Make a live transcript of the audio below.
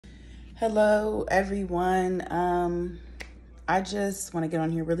Hello, everyone. I just want to get on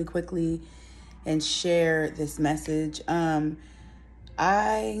here really quickly and share this message.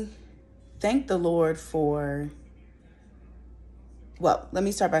 I thank the Lord let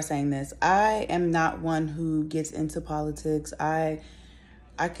me start by saying this. I am not one who gets into politics. I'm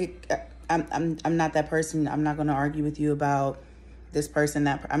not that person. I'm not going to argue with you about this person.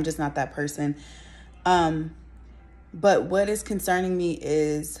 I'm just not that person. But what is concerning me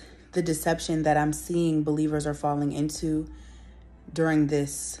is the deception that I'm seeing believers are falling into during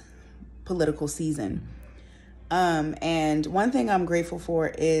this political season. And one thing I'm grateful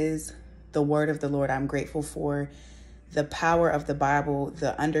for is the word of the Lord. I'm grateful for the power of the Bible,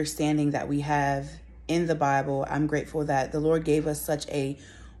 the understanding that we have in the Bible. I'm grateful that the Lord gave us such a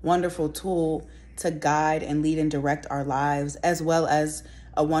wonderful tool to guide and lead and direct our lives, as well as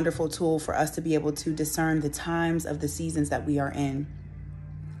a wonderful tool for us to be able to discern the times of the seasons that we are in.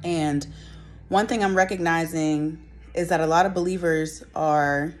 And one thing I'm recognizing is that a lot of believers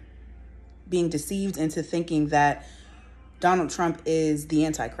are being deceived into thinking that Donald Trump is the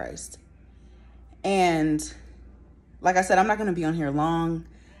Antichrist. And like I said, I'm not going to be on here long.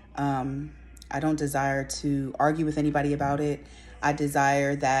 I don't desire to argue with anybody about it. I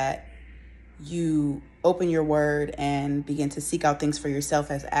desire that you open your word and begin to seek out things for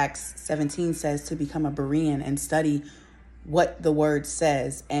yourself, as Acts 17 says, to become a Berean and study what the word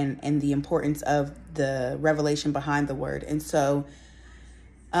says and the importance of the revelation behind the word. And so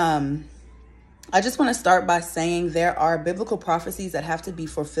I just want to start by saying there are biblical prophecies that have to be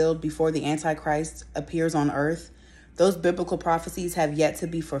fulfilled before the Antichrist appears on earth. Those biblical prophecies have yet to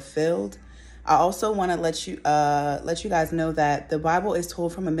be fulfilled. I also want to let you guys know that the Bible is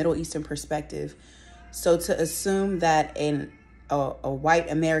told from a Middle Eastern perspective. So to assume that a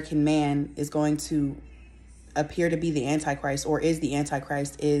white American man is going to appear to be the Antichrist or is the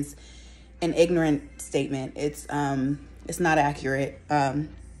Antichrist is an ignorant statement. It's not accurate. I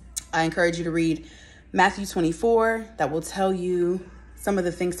encourage you to read Matthew 24. That will tell you some of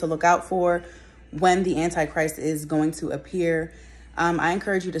the things to look out for when the Antichrist is going to appear. I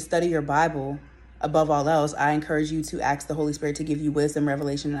encourage you to study your Bible. Above all else, I encourage you to ask the Holy Spirit to give you wisdom,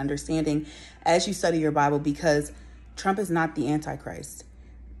 revelation, and understanding as you study your Bible, because Trump is not the Antichrist.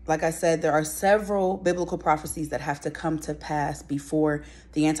 Like I said, there are several biblical prophecies that have to come to pass before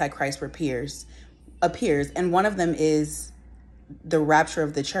the Antichrist appears. And one of them is the rapture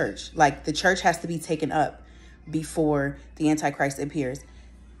of the church. Like, the church has to be taken up before the Antichrist appears.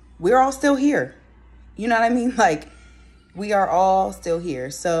 We're all still here. You know what I mean? Like, we are all still here.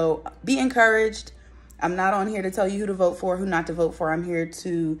 So be encouraged. I'm not on here to tell you who to vote for, who not to vote for. I'm here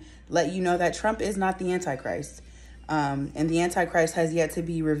to let you know that Trump is not the Antichrist. And the Antichrist has yet to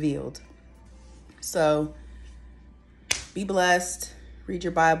be revealed. So be blessed. Read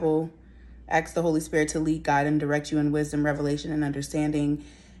your Bible. Ask the Holy Spirit to lead, guide, and direct you in wisdom, revelation, and understanding.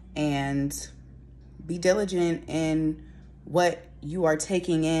 And be diligent in what you are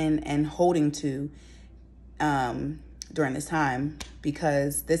taking in and holding to during this time,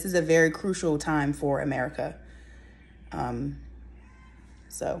 because this is a very crucial time for America.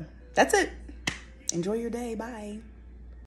 So that's it. Enjoy your day. Bye.